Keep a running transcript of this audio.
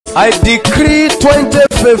I decree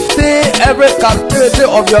 2015, every captivity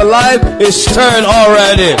of your life is turned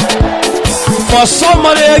already. For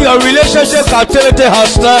somebody, your relationship captivity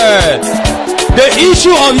has turned. The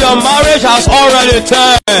issue of your marriage has already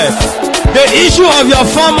turned. The issue of your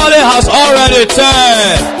family has already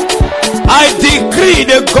turned. I decree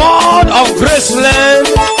the God of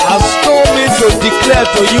Graceland has told me to declare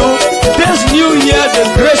to you, this new year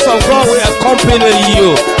the grace of God will accompany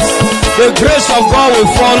you. The grace of God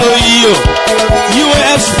will follow you. You will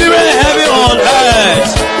experience heaven on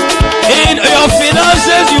earth. In your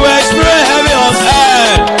finances, you will experience heaven on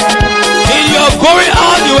earth. In your going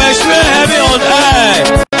out, you will experience heaven on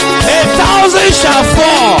earth. 1,000 shall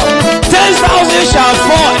fall, 10,000 shall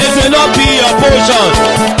fall. It will not be your portion.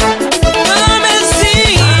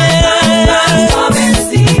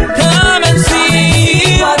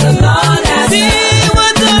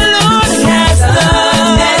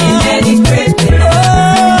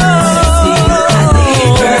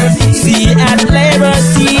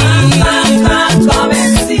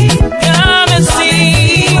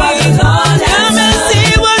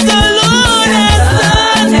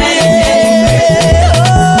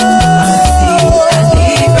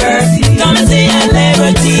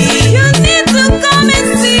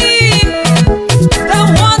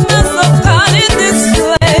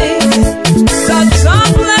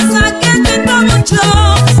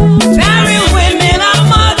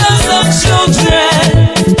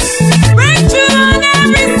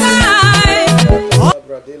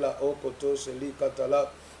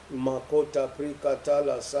 Makota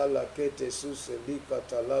prikatala sala kete suseli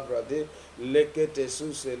katala brade lekete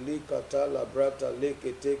suseli katala brata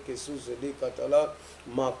lekete ke suseli katala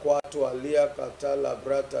makwato alia katala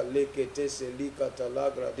brata lekete seli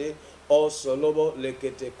katala grade o solobo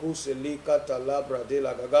lekete kuseli katala brade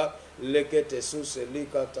la gaga lekete suseli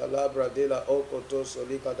katala brade la okoto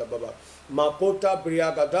soli katababa makota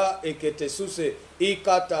briagada ekete suse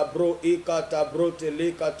ikata bro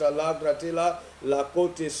tele katala gratela la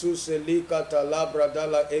kote suse likata la brada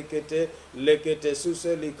la ekete lekete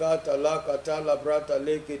suse likata la kata la brata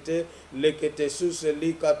lekete suse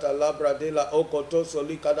likata la brade la okoto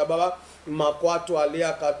solikada baba makwato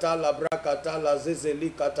alia kata la brakata la zeze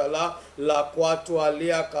likata la kwato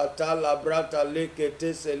alia kata la brata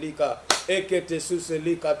lekete selika ekete suse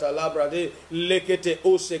likata la brade lekete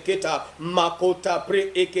oseketa makota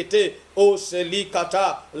pre ekete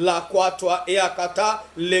oselikata la kwatwa eakata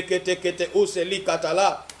lekete kete oselikata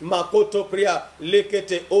la makoto pria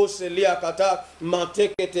lekete oseliakata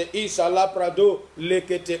matekete isa la prado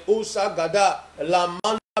lekete osagada la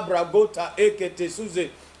manda bragota ekete suze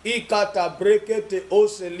ikata brekete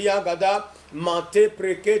oseliagada mate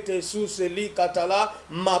prekete suseli katala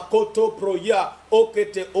makoto proya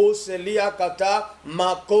okete oselia kata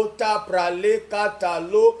makota prale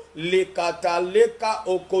katalo lekataleka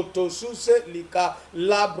okoto suse lika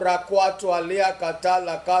labra kwato alea kata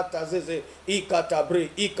la kata zeze ikatabre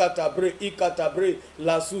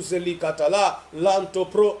la suseli katala lanto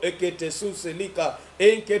pro ekete suselika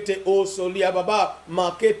enkete osolia baba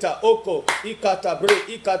maketa oko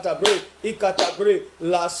ikatabre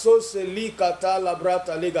la soseli kata la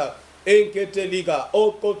brata liga enkete liga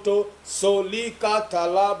okoto solika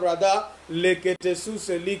tala brada lekete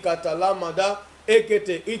suseli katala mada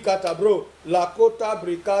ekete ikatabro la kota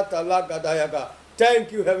brikata la gadayaga.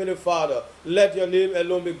 Thank you, Heavenly Father. Let your name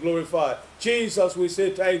alone be glorified. Jesus, we say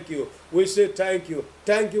thank you. We say thank you.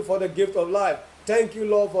 Thank you for the gift of life. Thank you,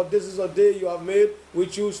 Lord, for this is a day you have made. We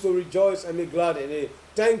choose to rejoice and be glad in it.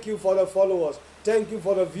 Thank you for the followers. Thank you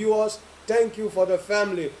for the viewers. Thank you for the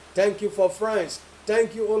family. Thank you for friends.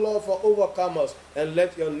 Thank you, O Lord, for overcomers. And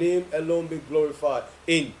let your name alone be glorified.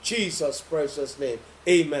 In Jesus' precious name.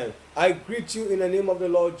 Amen. I greet you in the name of the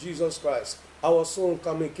Lord Jesus Christ, our soon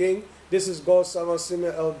coming King. This is God's servant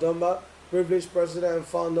Simeon L. Dumba, privileged president and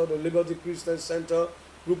founder of the Liberty Christian Center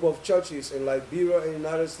group of churches in Liberia and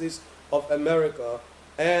United States of America.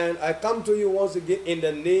 And I come to you once again in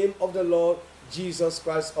the name of the Lord Jesus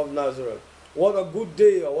Christ of Nazareth. What a good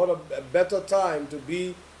day, or what a better time to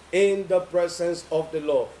be in the presence of the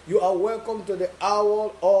Lord. You are welcome to the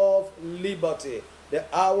hour of liberty, the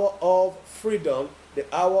hour of freedom, the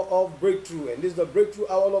hour of breakthrough. And this is the breakthrough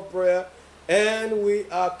hour of prayer. And we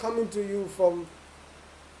are coming to you from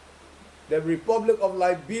the Republic of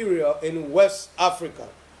Liberia in West Africa.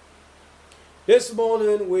 This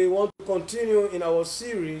morning we want to continue in our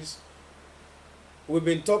series. We've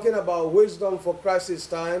been talking about wisdom for crisis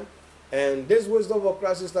time. And this wisdom for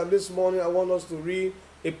crisis time, this morning I want us to read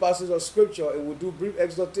a passage of scripture. It will do brief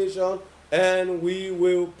exhortation and we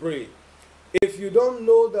will pray. If you don't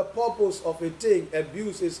know the purpose of a thing,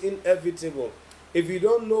 abuse is inevitable. if you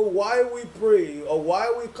don't know why we pray or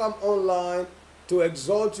why we come online to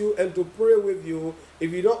exhort you and to pray with you,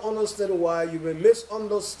 if you don't understand why, you may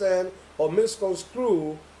misunderstand or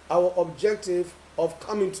misconstrue our objective of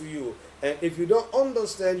coming to you. And if you don't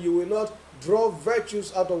understand, you will not draw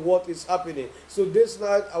virtues out of what is happening. So this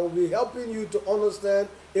night, I will be helping you to understand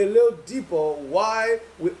a little deeper why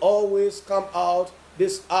we always come out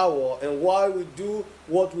this hour and why we do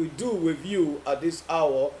what we do with you at this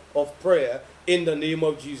hour of prayer in the name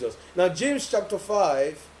of Jesus. Now, James chapter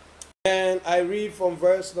 5, and I read from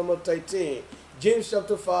verse number 13. James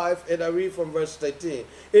chapter 5, and I read from verse 13.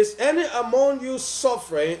 Is any among you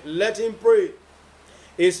suffering? Let him pray.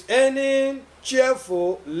 Is any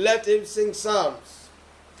cheerful? Let him sing psalms.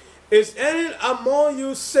 Is any among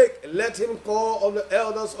you sick? Let him call on the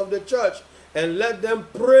elders of the church, and let them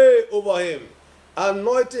pray over him,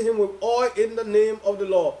 anointing him with oil in the name of the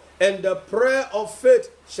Lord. And the prayer of faith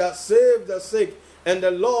shall save the sick, and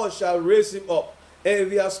the Lord shall raise him up. And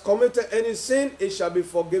if he has committed any sin, it shall be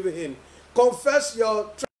forgiven him. Confess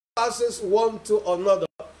your trespasses one to another.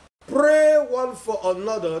 Pray one for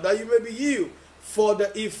another, that you may be healed. For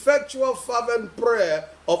the effectual fervent prayer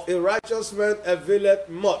of a righteous man availeth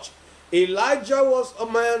much. Elijah was a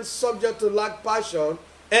man subject to like passion,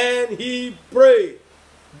 and he prayed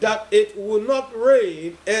that it would not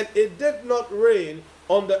rain, and it did not rain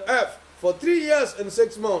on the earth for 3 years and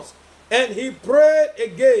 6 months. And he prayed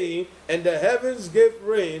again, and the heavens gave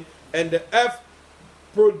rain, and the earth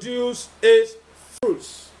produced its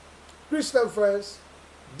fruits. Christian friends,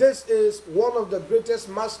 this is one of the greatest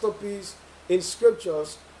masterpieces in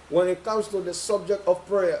scriptures when it comes to the subject of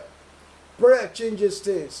prayer. Prayer changes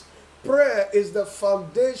things. Prayer is the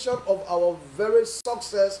foundation of our very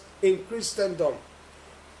success in Christendom.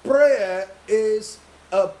 Prayer is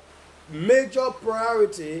a major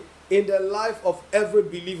priority in the life of every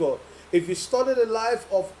believer. If you study the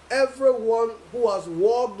life of everyone who has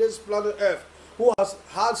walked this planet Earth, who has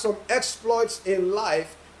had some exploits in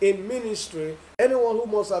life, in ministry, anyone who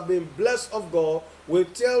must have been blessed of God will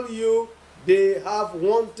tell you they have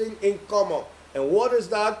one thing in common. And what is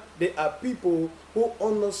that? They are people who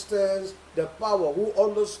understand the power, who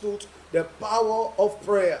understood the power of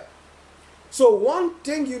prayer. So one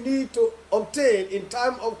thing you need to obtain in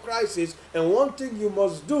time of crisis, and one thing you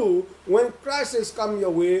must do when crisis come your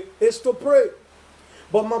way, is to pray.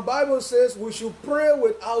 But my Bible says we should pray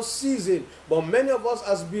without ceasing. But many of us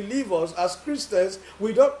as believers, as Christians,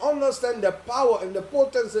 we don't understand the power and the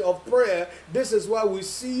potency of prayer. This is why we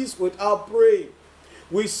cease without praying.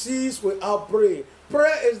 We cease without praying.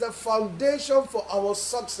 Prayer is the foundation for our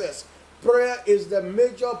success. Prayer is the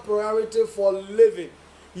major priority for living.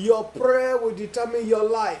 Your prayer will determine your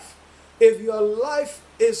life. If your life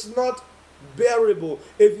is not bearable,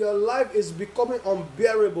 if your life is becoming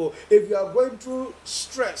unbearable, if you are going through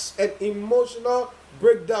stress and emotional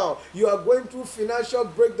breakdown, you are going through financial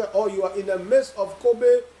breakdown, or you are in the midst of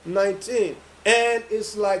COVID-19, and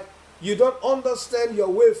it's like you don't understand your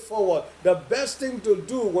way forward, the best thing to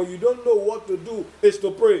do when you don't know what to do is to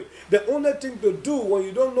pray. The only thing to do when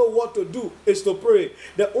you don't know what to do is to pray.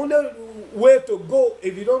 The only way to go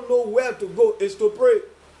if you don't know where to go is to pray.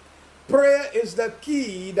 Prayer is the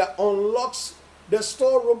key that unlocks the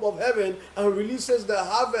storeroom of heaven and releases the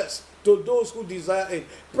harvest to those who desire it.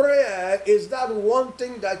 Prayer is that one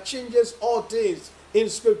thing that changes all things in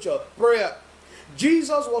Scripture. Prayer.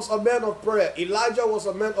 Jesus was a man of prayer. Elijah was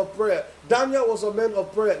a man of prayer. Daniel was a man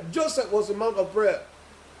of prayer. Joseph was a man of prayer.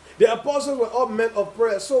 The apostles were all men of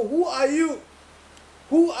prayer. So who are you?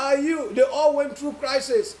 Who are you? They all went through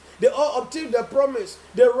crisis. They all obtained their promise.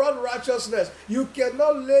 They run righteousness. You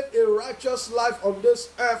cannot live a righteous life on this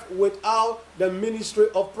earth without the ministry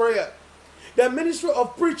of prayer. The ministry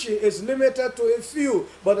of preaching is limited to a few,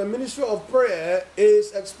 but the ministry of prayer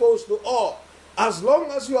is exposed to all. As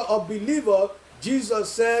long as you are a believer, Jesus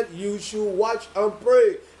said you should watch and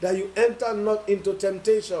pray that you enter not into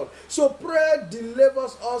temptation. So prayer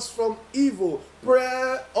delivers us from evil.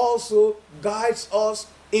 Prayer also guides us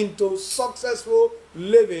into successful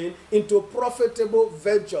living, into profitable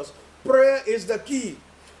ventures. Prayer is the key.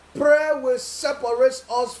 Prayer will separate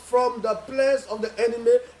us from the plans of the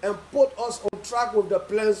enemy and put us on track with the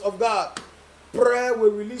plans of God. Prayer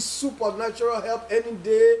will release supernatural help any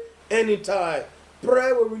day, anytime.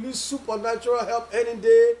 Prayer will release supernatural help any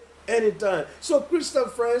day, anytime. So Christian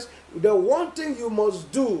friends, the one thing you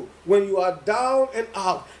must do when you are down and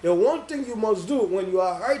out, the one thing you must do when you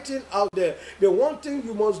are hurting out there, the one thing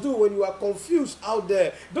you must do when you are confused out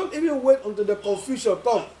there, don't even wait until the confusion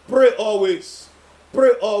comes. Pray always.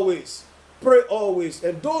 Pray always. Pray always.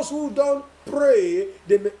 And those who don't pray,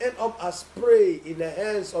 they may end up as prey in the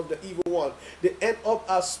hands of the evil one. They end up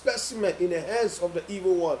as specimen in the hands of the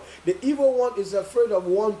evil one. The evil one is afraid of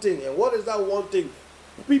one thing. And what is that one thing?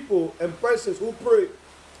 People and persons who pray.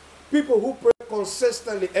 People who pray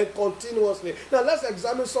consistently and continuously. Now let's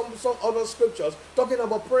examine some other scriptures talking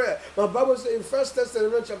about prayer. My Bible says in 1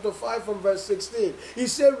 Thessalonians chapter 5 from verse 16, he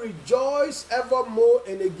said, rejoice evermore,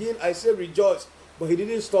 and again I say rejoice. But he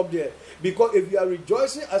didn't stop there. Because if you are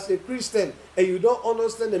rejoicing as a Christian and you don't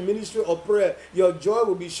understand the ministry of prayer, your joy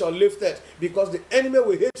will be short-lived, because the enemy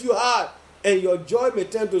will hit you hard and your joy may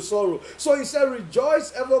turn to sorrow. So he said,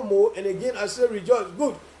 rejoice evermore, and again I say rejoice.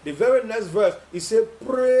 Good. The very next verse, he said,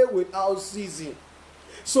 pray without ceasing.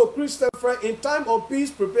 So, Christian friend, in time of peace,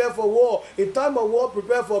 prepare for war. In time of war,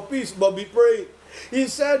 prepare for peace, but be praying. He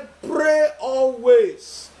said, pray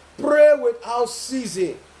always. Pray without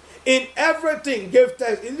ceasing. In everything, give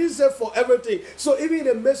thanks. It didn't say for everything. So, even in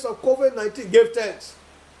the midst of COVID-19, give thanks.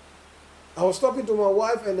 I was talking to my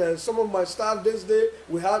wife and some of my staff this day.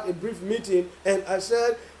 We had a brief meeting, and I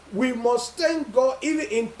said, we must thank God even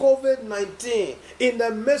in COVID-19, in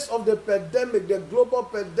the midst of the pandemic, the global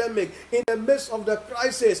pandemic, in the midst of the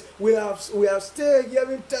crisis. We are still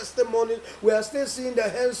hearing testimonies. We are still seeing the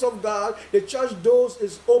hands of God. The church doors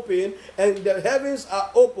is open and the heavens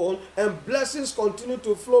are open and blessings continue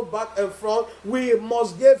to flow back and front. We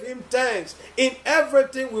must give him thanks. In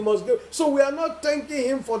everything we must give. So we are not thanking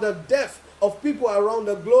him for the death of people around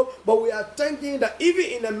the globe, but we are thanking that even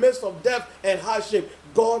in the midst of death and hardship,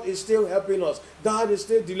 God is still helping us. God is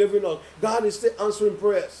still delivering us. God is still answering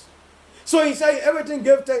prayers. So he said, everything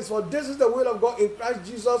give thanks, for this is the will of God in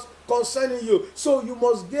Christ Jesus concerning you. So you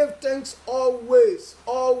must give thanks always,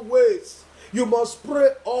 always. You must pray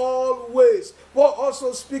always. Paul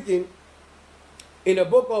also speaking in the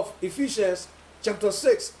book of Ephesians chapter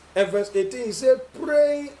 6 and verse 18, he said,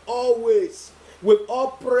 pray always, with all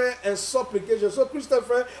prayer and supplication. So, Christian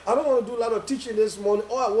friend, I don't want to do a lot of teaching this morning.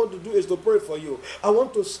 All I want to do is to pray for you. I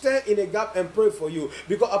want to stand in a gap and pray for you.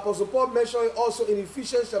 Because Apostle Paul mentioned also in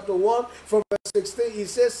Ephesians chapter 1 from verse 16, he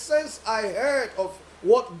says, since I heard of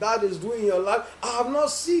what God is doing in your life, I have not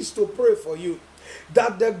ceased to pray for you,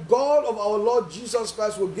 that the God of our Lord Jesus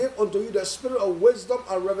Christ will give unto you the spirit of wisdom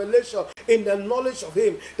and revelation in the knowledge of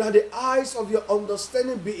him, that the eyes of your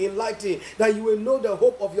understanding be enlightened, that you will know the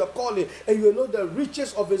hope of your calling, and you will know the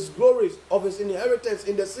riches of his glories, of his inheritance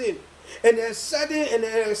in the saints, and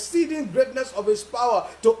the exceeding greatness of his power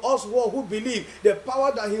to us who believe, the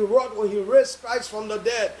power that he wrought when he raised Christ from the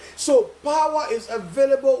dead. So power is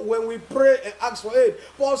available when we pray and ask for it.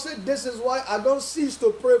 Paul said, this is why I don't cease to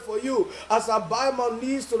pray for you. As I bow my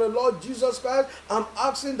knees to the Lord Jesus Christ, I'm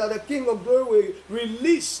asking that the King of glory will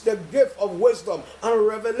release the gift of wisdom and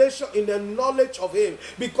revelation in the knowledge of him.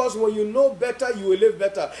 Because when you know better, you will live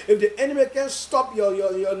better. If the enemy can't stop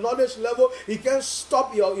your knowledge level, he can't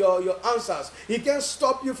stop your answers. He can't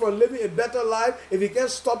stop you from living a better life if he can't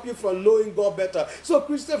stop you from knowing God better. So,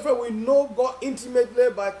 Christian friend, we know God intimately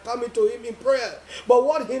by coming to him in prayer. But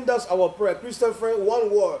what hinders our prayer? Christian friend, one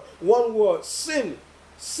word, sin.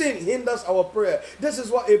 Sin hinders our prayer. This is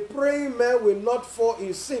why a praying man will not fall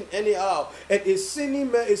in sin anyhow. And a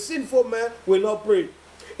sinful man will not pray.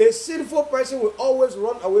 A sinful person will always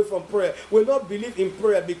run away from prayer, will not believe in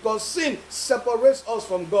prayer, because sin separates us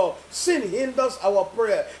from God. Sin hinders our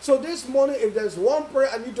prayer. So this morning, if there's one prayer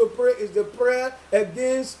I need to pray, is the prayer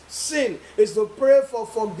against sin. It's the prayer for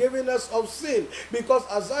forgiveness of sin. Because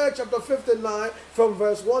Isaiah chapter 59 from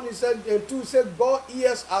verse 1 he said, and 2 said, God's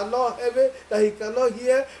ears are not heavy that he cannot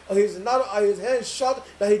hear, or his hands shut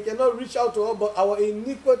that he cannot reach out to us, but our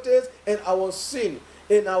iniquities and our sin.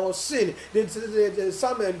 In our sin, the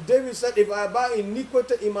Psalm David said, if I abide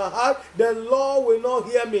iniquity in my heart, the Lord will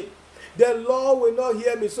not hear me. The Lord will not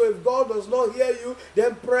hear me. So if God does not hear you,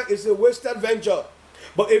 then prayer is a wasted venture.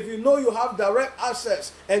 But if you know you have direct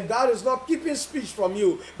access and God is not keeping speech from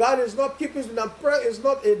you, God is not keeping, and prayer is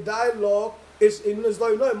not a dialogue. It's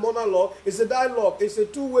not a monologue. It's a dialogue. It's a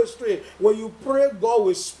two-way street. When you pray, God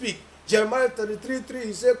will speak. Jeremiah 33:3,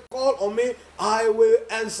 he said, call on me, I will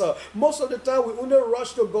answer. Most of the time, we only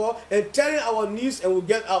rush to God and telling our needs and we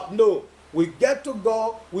get out. No. We get to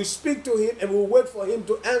God, we speak to him, and we wait for him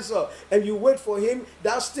to answer. And you wait for him,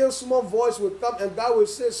 that still small voice will come and God will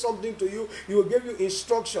say something to you. He will give you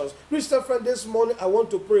instructions. Christian friend, this morning I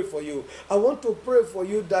want to pray for you. I want to pray for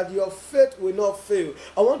you that your faith will not fail.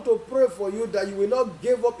 I want to pray for you that you will not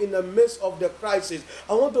give up in the midst of the crisis.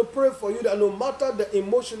 I want to pray for you that no matter the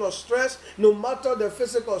emotional stress, no matter the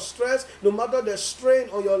physical stress, no matter the strain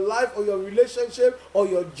on your life or your relationship or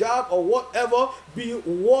your job or whatever, be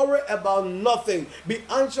worried about about nothing. Be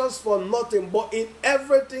anxious for nothing, but in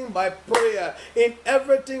everything by prayer. In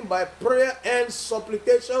everything by prayer and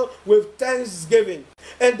supplication with thanksgiving.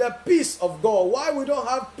 And the peace of God. Why we don't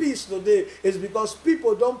have peace today is because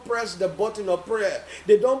people don't press the button of prayer.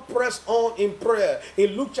 They don't press on in prayer.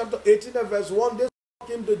 In Luke chapter 18 and verse 1, they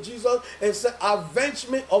came to Jesus and said, avenge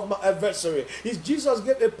me of my adversary. Jesus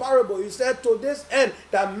gave a parable. He said, to this end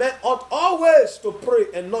that men ought always to pray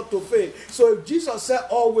and not to faint. So if Jesus said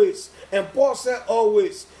always, and Paul said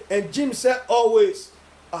always, and Jim said always,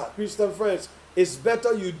 Christian friends, it's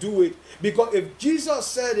better you do it. Because if Jesus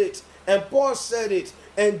said it, and Paul said it,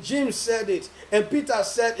 and James said it, and Peter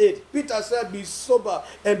said it. Peter said, be sober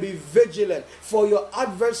and be vigilant, for your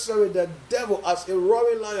adversary, the devil, as a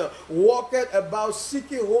roaring lion, walketh about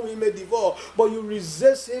seeking whom he may devour. But you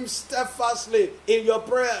resist him steadfastly in your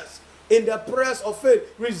prayers. In the prayers of faith,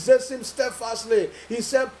 resist him steadfastly. He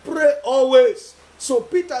said, pray always. So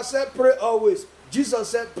Peter said, pray always. Jesus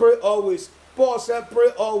said, pray always. Paul said, pray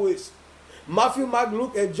always. Matthew, Mark,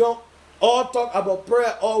 Luke, and John all talk about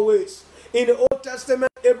prayer always. In the Old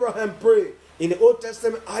Testament, Abraham prayed. In the Old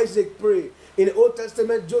Testament, Isaac prayed. In the Old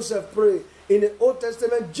Testament, Joseph prayed. In the Old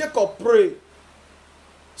Testament, Jacob prayed.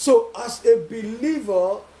 So as a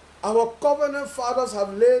believer, our covenant fathers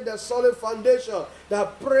have laid a solid foundation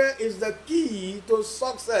that prayer is the key to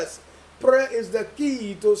success. Prayer is the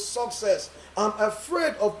key to success. I'm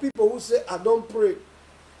afraid of people who say, I don't pray.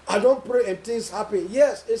 I don't pray and things happen.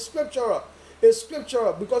 Yes, it's scriptural. It's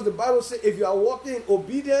scriptural because the Bible says if you are walking in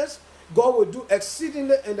obedience, God will do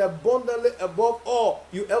exceedingly and abundantly above all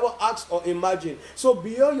you ever ask or imagine. So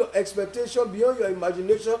beyond your expectation, beyond your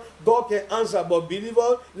imagination, God can answer. But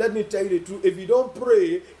believer, let me tell you the truth. If you don't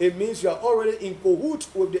pray, it means you are already in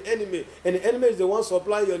cahoots with the enemy. And the enemy is the one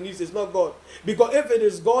supplying your needs. It's not God. Because if it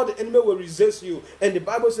is God, the enemy will resist you. And the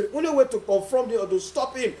Bible says the only way to confront him or to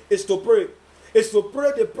stop him is to pray. Is to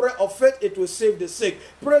pray the prayer of faith, it will save the sick.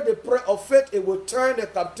 Pray the prayer of faith, it will turn the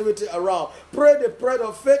captivity around. Pray the prayer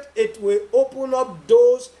of faith, it will open up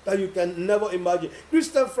doors that you can never imagine.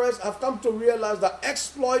 Christian friends, I've come to realize that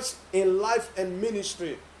exploits in life and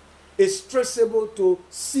ministry is traceable to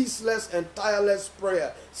ceaseless and tireless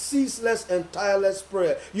prayer. Ceaseless and tireless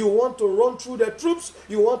prayer. You want to run through the troops,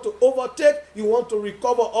 you want to overtake, you want to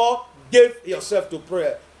recover all, give yourself to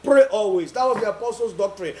prayer. Pray always. That was the apostles'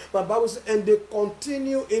 doctrine. My Bible says, and they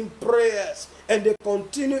continue in prayers. And they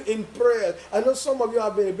continue in prayers. I know some of you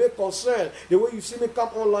have been a bit concerned. The way you see me come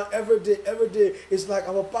online every day. It's like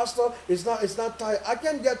our pastor is not tired. I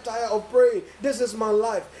can't get tired of praying. This is my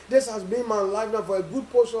life. This has been my life now for a good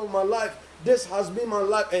portion of my life. This has been my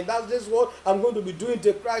life, and that's this what I'm going to be doing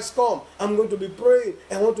till Christ come. I'm going to be praying,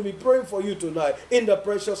 and I want to be praying for you tonight in the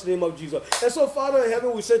precious name of Jesus. And so, Father in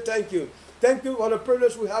heaven, we say thank you. Thank you for the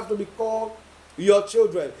privilege we have to be called your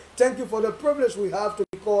children. Thank you for the privilege we have to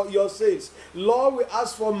be called your saints. Lord, we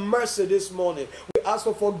ask for mercy this morning. We ask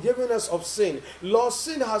for forgiveness of sin. Lord,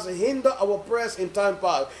 sin has hindered our prayers in time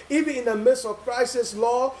past. Even in the midst of crisis,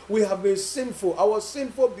 Lord, we have been sinful. Our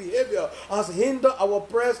sinful behavior has hindered our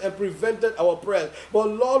prayers and prevented our prayers. But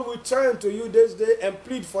Lord, we turn to you this day and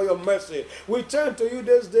plead for your mercy. We turn to you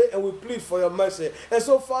this day and we plead for your mercy. And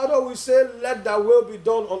so, Father, we say, let thy will be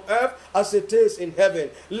done on earth as it is in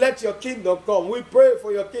heaven. Let your kingdom come. We pray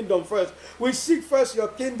for your kingdom first. We seek first your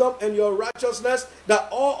kingdom and your righteousness, that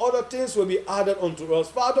all other things will be added unto us.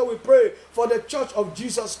 Father, we pray for the church of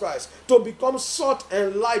Jesus Christ to become salt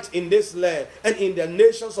and light in this land and in the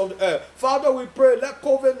nations of the earth. Father, we pray, let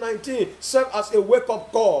COVID-19 serve as a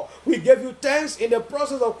wake-up call. We give you thanks in the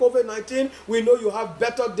process of COVID-19. We know you have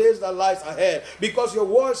better days that lies ahead, because your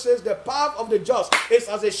word says the path of the just is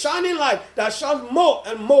as a shining light that shines more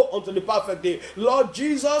and more unto the perfect day. Lord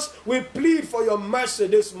Jesus, we plead for your mercy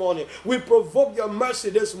this morning. We provoke your mercy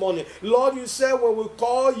this morning. Lord, you said when we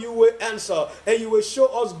call, you will answer, and you will show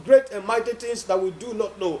us great and mighty things that we do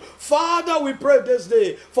not know. Father, we pray this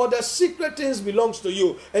day, for the secret things belongs to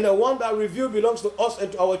you, and the one that revealed belongs to us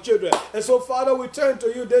and to our children. And so, Father, we turn to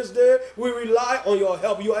you this day. We rely on your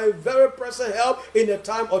help. You are a very present help in the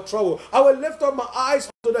time of trouble. I will lift up my eyes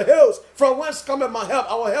to the hills, from whence cometh my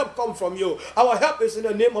help. Our help comes from you. Our help is in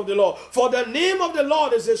the name of the Lord. For the name of the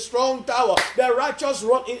Lord is a strong tower. The righteous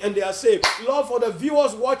run in and they are saved. Lord, for the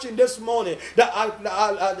viewers watching this morning that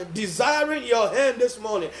are desiring your hand this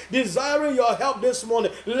morning, desiring your help this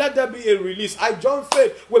morning, let there be a release. I join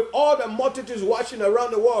faith with all the multitudes watching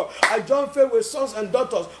around the world. I join faith with sons and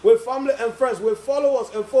daughters, with family and friends, with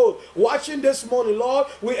followers and foes watching this morning. Lord,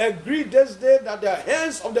 we agree this day that the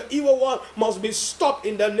hands of the evil one must be stopped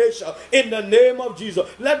in the nation in the name of Jesus.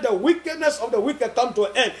 Let the wickedness of the wicked come to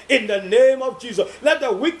an end in the name of Jesus. Let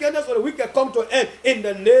the wickedness of the wicked come to an end in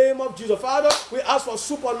the name of Jesus. Father, we ask for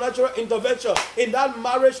supernatural intervention in that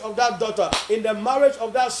marriage of that daughter, in the marriage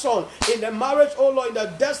of that son, in the marriage, oh Lord, in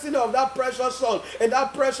the destiny of that precious son and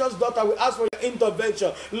that precious daughter. We ask for your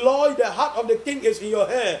intervention. Lord, the heart of the king is in your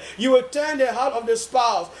hand. You will turn the heart of the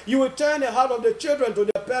spouse. You will turn the heart of the children to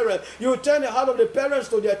their parents. You will turn the heart of the parents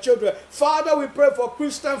to their children. Father, we pray for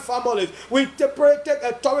Christian families. We pray, take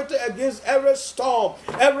authority against every storm,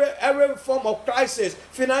 every form of crisis,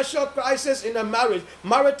 financial crisis in the marriage,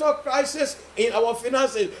 marital crisis in our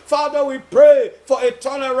finances. Father, we pray for a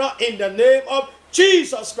turnaround in the name of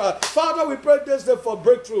Jesus Christ. Father, we pray this day for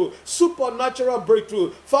breakthrough, supernatural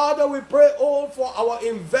breakthrough. Father, we pray all for our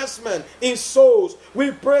investment in souls.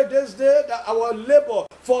 We pray this day that our labor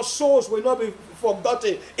for souls will not be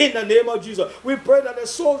forgotten in the name of Jesus. We pray that the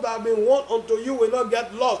souls that have been won unto you will not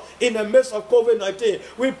get lost in the midst of COVID-19.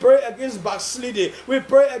 We pray against backsliding. We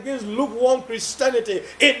pray against lukewarm Christianity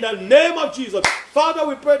in the name of Jesus. Father,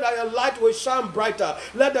 we pray that your light will shine brighter.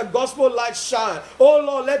 Let the gospel light shine. Oh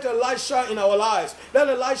Lord, let the light shine in our lives. Let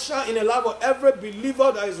the light shine in the life of every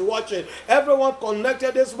believer that is watching. Everyone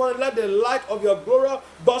connected this morning, let the light of your glorious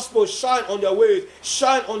gospel shine on their ways.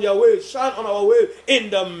 Shine on their ways. Shine on our way in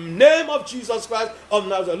the name of Jesus Christ of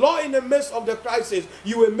Nazareth. Lord, in the midst of the crisis,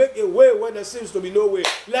 you will make a way where there seems to be no way.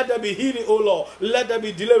 Let there be healing, oh Lord. Let there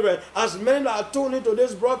be deliverance. As many that are tuned into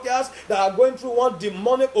this broadcast that are going through one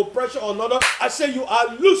demonic oppression or another, I say you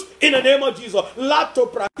are loose in the name of Jesus.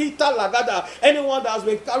 Lato prakita lagada. Anyone that has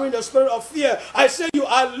been carrying the spirit of fear, I say you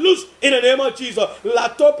are loose in the name of Jesus.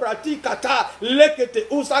 Lato pratikata lekete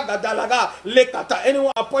usagadalaga lekata.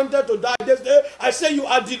 Anyone appointed to die this day, I say you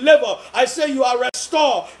are delivered. I say you are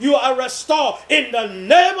restored. You are restored in the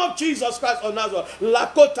name of Jesus Christ of Nazareth.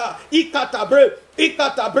 Lakota ikatabre.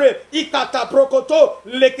 Ikata prokoto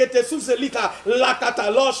lekete suselika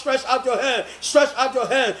lakata. Lord, stretch out your hand. Stretch out your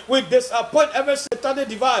hand. We disappoint every satanic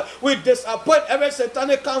device. We disappoint every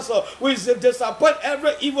satanic counsel. We disappoint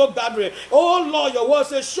every evil gathering. Oh Lord, your word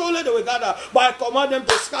says surely they will gather, but I command them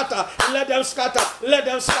to scatter. Let them scatter. Let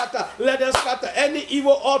them scatter. Let them scatter. Any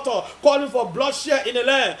evil altar calling for bloodshed in the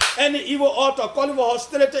land. Any evil altar calling for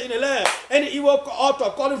hostility in the land. Any evil altar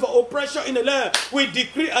calling for oppression in the land. We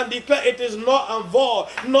decree and declare it is not void,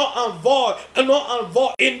 not void, and not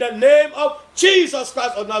void in the name of Jesus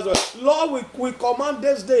Christ of Nazareth. Lord, we command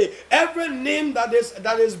this day every name that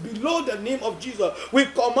is below the name of Jesus, we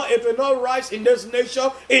command it will not rise in this nation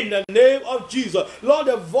in the name of Jesus. Lord,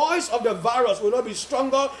 the voice of the virus will not be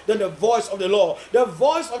stronger than the voice of the Lord. The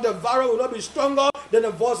voice of the virus will not be stronger than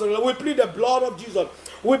the voice of the Lord. We plead the blood of Jesus.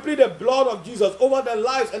 We plead the blood of Jesus over the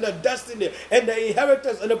lives and the destiny and the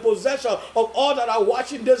inheritance and the possession of all that are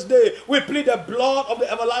watching this day. We plead the blood of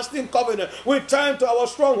the everlasting covenant. We turn to our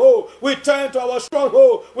stronghold. We turn to our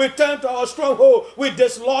stronghold. We turn to our stronghold. We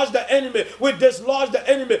dislodge the enemy. We dislodge the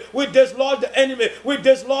enemy. We dislodge the enemy. We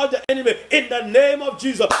dislodge the enemy in the name of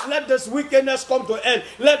Jesus. Let this wickedness come to an end.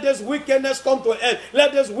 Let this wickedness come to an end.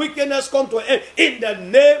 Let this wickedness come to an end in the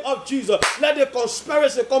name of Jesus. Let the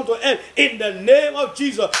conspiracy come to an end in the name of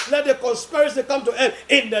Jesus. Let the conspiracy come to an end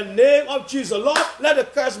in the name of Jesus. Lord, let the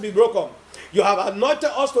curse be broken. You have anointed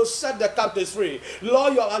us to set the captives free.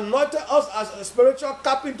 Lord, you have anointed us as a spiritual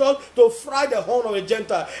carpenter to fry the horn of a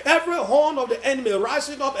Gentile. Every horn of the enemy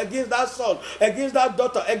rising up against that son, against that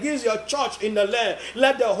daughter, against your church in the land,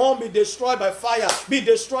 let the horn be destroyed by fire. Be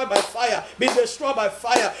destroyed by fire. Be destroyed by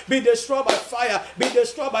fire. Be destroyed by fire. Be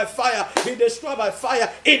destroyed by fire. Be destroyed by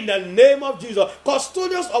fire in the name of Jesus.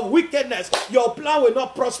 Custodians of wickedness, your plan will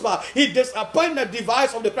not prosper. He disappointed the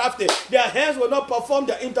device of the crafty. Their hands will not perform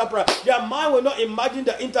their enterprise. Their mind will not imagine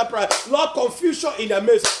the enterprise. Lord, confusion in the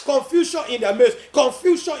midst. Confusion in the midst.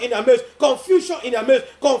 Confusion in the midst. Confusion in the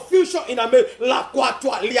midst. Confusion in the midst. La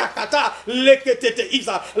kwatwa liakata leketete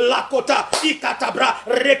isa lakota ikatabra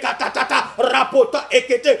rekatatata rapota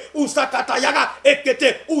ekete usakata yaga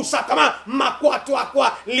ekete usakama makwatwa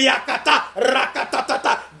kwa liakata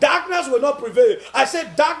rakatatata. Darkness will not prevail. I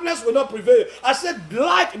said darkness will not prevail. I said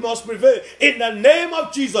light must prevail in the name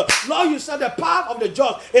of Jesus. Lord, you said the path of the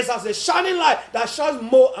just is as a shining light that shines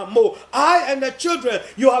more and more. I and the children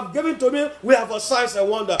you have given to me, we have a signs and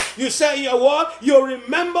wonder. You say in your word, you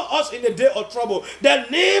remember us in the day of trouble. The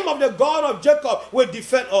name of the God of Jacob will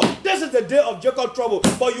defend us. This is the day of Jacob's trouble,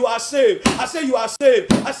 but you are saved. I say you are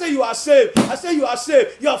saved. I say you are saved. I say you are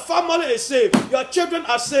saved. Your family is saved. Your children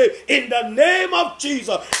are saved in the name of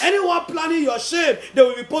Jesus. Anyone Anyone planning your shame, they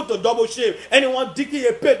will be put to double shame. Anyone digging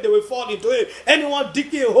a pit, they will fall into it. Anyone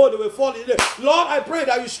digging a hole, they will fall into it. Lord, I pray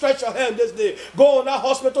that you stretch your hand this day. Go on that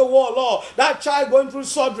hospital wall, Lord. That child going through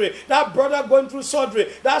surgery, that brother going through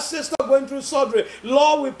surgery, that sister going through surgery.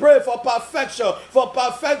 Lord, we pray for perfection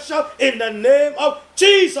in the name of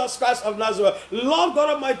Jesus Christ of Nazareth. Lord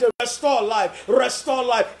God Almighty, restore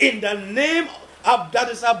life in the name that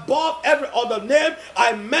is above every other name.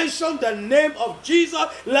 I mention the name of Jesus.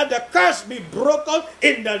 Let the curse be broken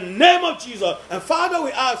in the name of Jesus. And Father,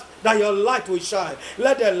 we ask that your light will shine.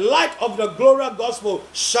 Let the light of the glorious gospel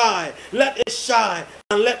shine. Let it shine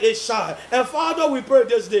and let it shine. And Father, we pray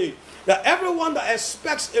this day that everyone that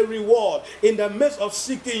expects a reward in the midst of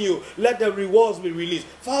seeking you, let the rewards be released.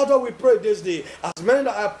 Father, we pray this day, as many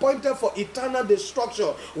that are appointed for eternal destruction,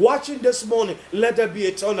 watching this morning, let there be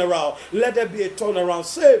a turnaround. Let there be a turnaround.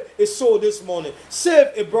 Save a soul this morning.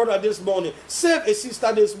 Save a brother this morning. Save a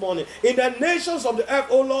sister this morning. In the nations of the earth,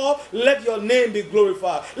 O Lord, let your name be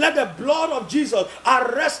glorified. Let the blood of Jesus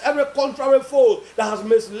arrest every contrary foe that has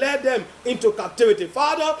misled them into captivity.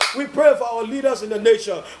 Father, we pray for our leaders in the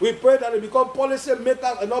nation. We pray that they become policy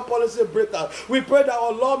makers and not policy breakers. We pray that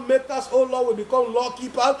our law makers, oh Lord, will become law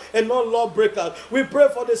keepers and not law breakers. We pray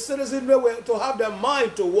for the citizens to have their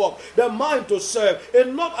mind to work, their mind to serve. It's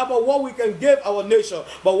not about what we can give our nation,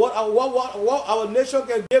 but what our nation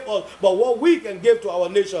can give us, but what we can give to our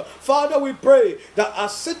nation. Father, we pray that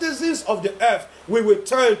as citizens of the earth, we will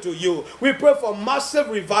turn to you. We pray for massive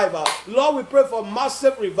revival. Lord, we pray for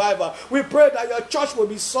massive revival. We pray that your church will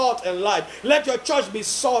be salt and light. Let your church be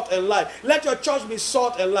salt and light. Let your church be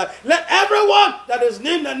salt and light. Let everyone that is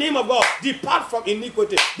named the name of God depart from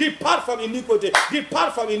iniquity. Depart from iniquity.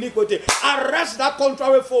 Depart from iniquity. Arrest that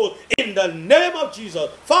contrary foe in the name of Jesus.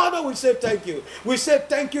 Father, we say thank you. We say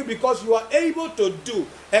thank you because you are able to do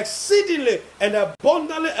exceedingly and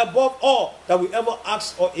abundantly above all that we ever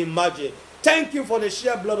ask or imagine. Thank you for the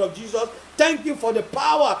shed blood of Jesus. Thank you for the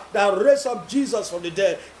power that raised up Jesus from the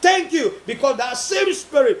dead. Thank you because that same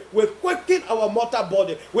spirit will quicken our mortal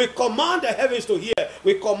body. We command the heavens to hear.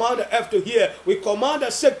 We command the earth to hear. We command the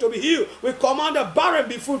sick to be healed. We command the barren to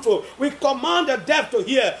be fruitful. We command the deaf to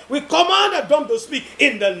hear. We command the dumb to speak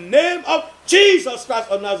in the name of Jesus Christ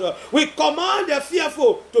of Nazareth. We command the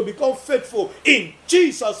fearful to become faithful in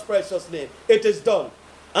Jesus' precious name. It is done.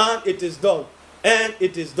 And it is done. And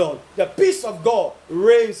it is done. The peace of God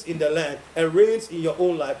reigns in the land and reigns in your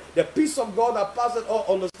own life. The peace of God that passes all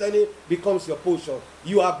understanding becomes your portion.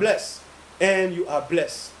 You are blessed. And you are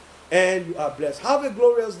blessed. And you are blessed. Have a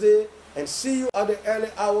glorious day. And see you at the early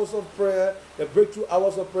hours of prayer. The breakthrough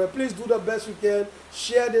hours of prayer. Please do the best you can.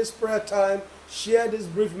 Share this prayer time. Share this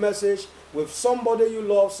brief message with somebody you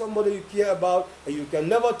love, somebody you care about, and you can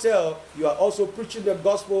never tell you are also preaching the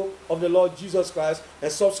gospel of the Lord Jesus Christ. And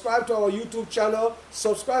subscribe to our YouTube channel,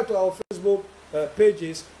 subscribe to our Facebook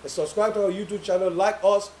pages, and subscribe to our YouTube channel. Like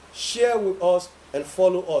us, share with us, and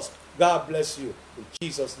follow us. God bless you. In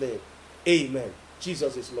Jesus' name, amen.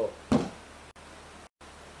 Jesus is Lord.